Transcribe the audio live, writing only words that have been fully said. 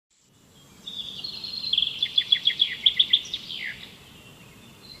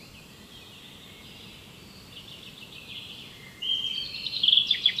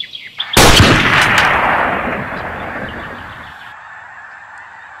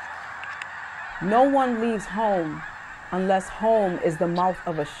No one leaves home unless home is the mouth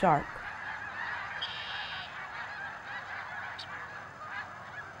of a shark.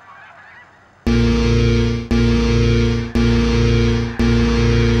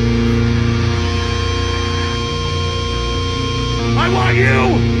 I want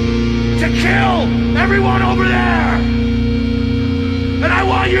you to kill everyone over there! And I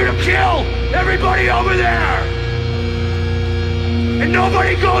want you to kill everybody over there! And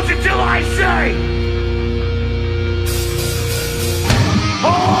nobody goes until I say,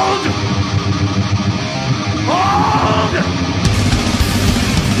 hold! Hold!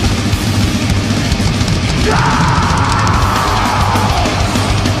 Ah!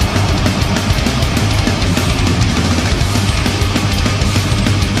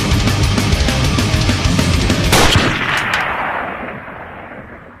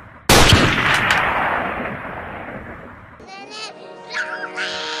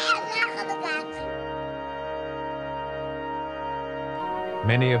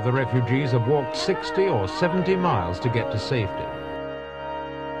 Many of the refugees have walked 60 or 70 miles to get to safety.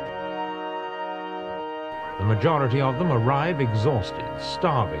 The majority of them arrive exhausted,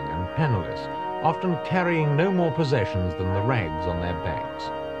 starving and penniless, often carrying no more possessions than the rags on their backs.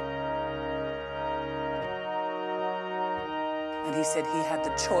 And he said he had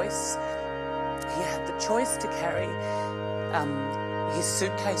the choice. He had the choice to carry his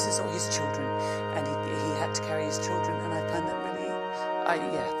suitcases or his children, and he had to carry his children, and I found that really,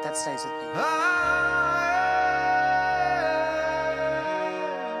 yeah, that stays with me.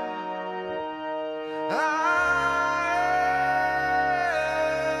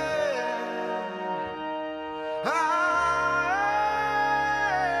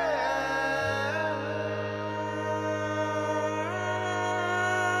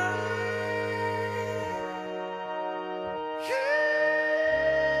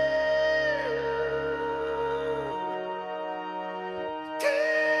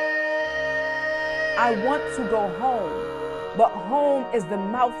 I want to go home, but home is the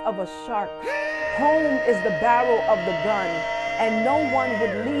mouth of a shark. Home is the barrel of the gun, and no one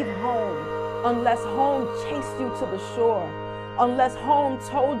would leave home unless home chased you to the shore, unless home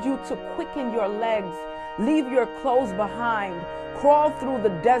told you to quicken your legs, leave your clothes behind, crawl through the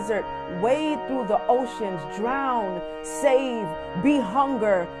desert, wade through the oceans, drown, save, be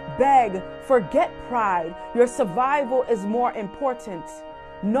hunger, beg, forget pride. Your survival is more important.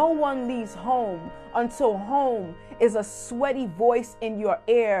 No one leaves home until home is a sweaty voice in your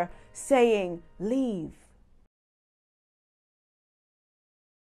ear saying, leave.